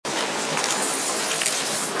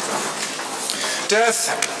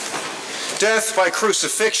Death by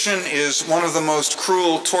crucifixion is one of the most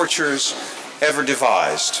cruel tortures ever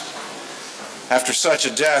devised. After such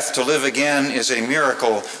a death, to live again is a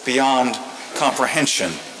miracle beyond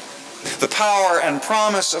comprehension. The power and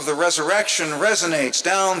promise of the resurrection resonates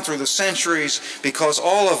down through the centuries because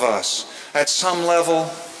all of us, at some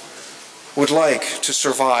level, would like to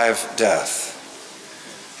survive death.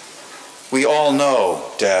 We all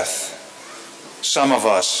know death, some of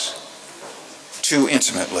us too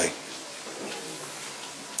intimately.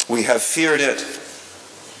 We have feared it,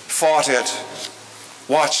 fought it,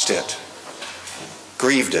 watched it,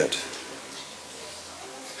 grieved it.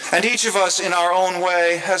 And each of us in our own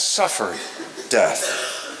way has suffered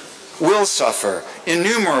death, will suffer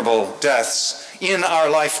innumerable deaths in our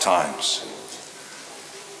lifetimes.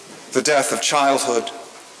 The death of childhood,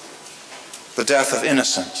 the death of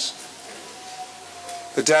innocence,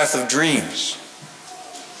 the death of dreams,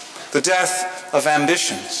 the death of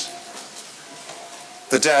ambitions,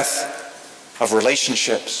 the death of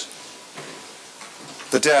relationships,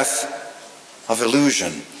 the death of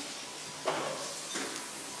illusion,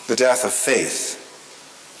 the death of faith,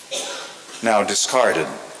 now discarded.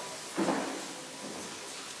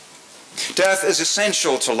 Death is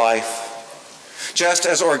essential to life, just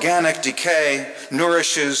as organic decay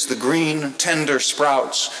nourishes the green, tender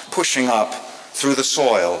sprouts pushing up through the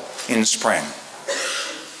soil in spring.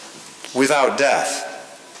 Without death,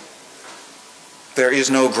 there is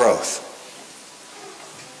no growth.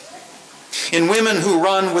 In Women Who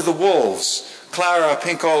Run with the Wolves, Clara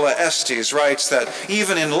Pinkola Estes writes that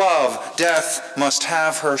even in love, death must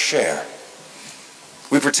have her share.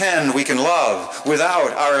 We pretend we can love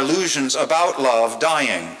without our illusions about love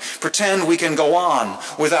dying. Pretend we can go on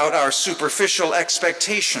without our superficial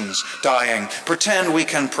expectations dying. Pretend we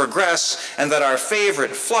can progress and that our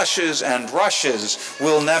favorite flushes and rushes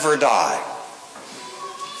will never die.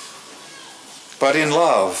 But in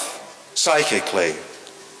love, psychically,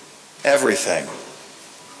 everything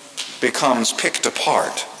becomes picked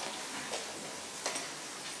apart.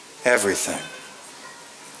 Everything.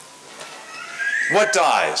 What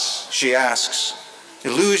dies? She asks.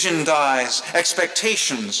 Illusion dies,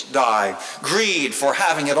 expectations die, greed for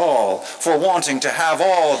having it all, for wanting to have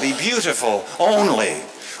all, be beautiful only.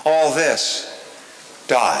 All this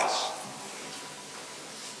dies.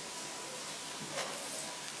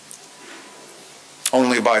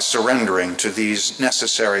 Only by surrendering to these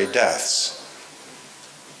necessary deaths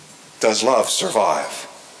does love survive.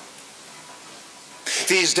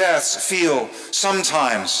 These deaths feel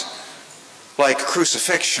sometimes like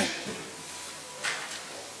crucifixion,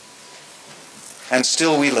 and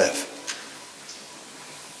still we live.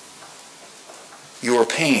 Your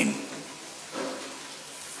pain,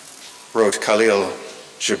 wrote Khalil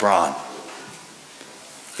Gibran,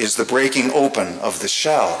 is the breaking open of the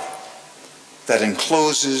shell that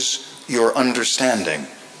encloses your understanding.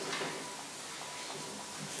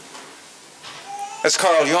 As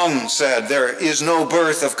Carl Jung said, there is no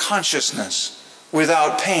birth of consciousness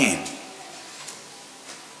without pain.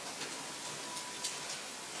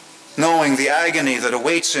 Knowing the agony that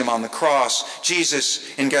awaits him on the cross,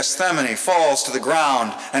 Jesus in Gethsemane falls to the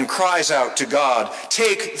ground and cries out to God,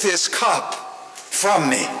 "Take this cup from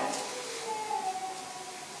me."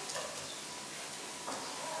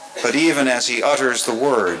 But even as he utters the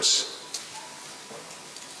words,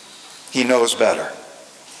 he knows better.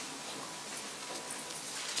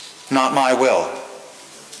 "Not my will,"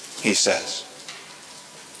 he says.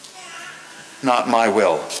 "Not my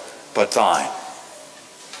will, but thine."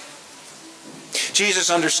 Jesus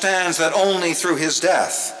understands that only through his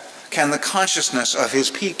death can the consciousness of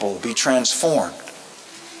his people be transformed.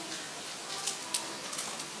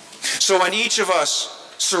 So when each of us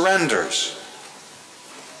surrenders,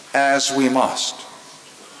 as we must,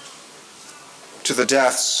 to the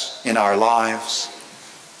deaths in our lives,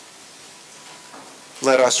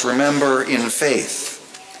 let us remember in faith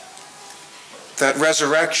that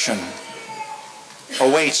resurrection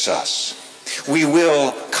awaits us. We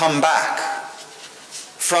will come back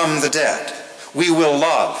from the dead. We will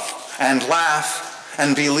love and laugh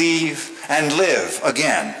and believe and live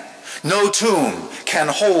again. No tomb can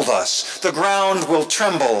hold us. The ground will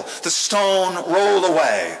tremble, the stone roll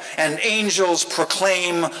away, and angels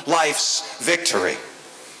proclaim life's victory.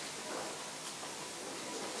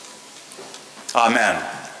 Amen,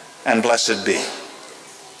 and blessed be.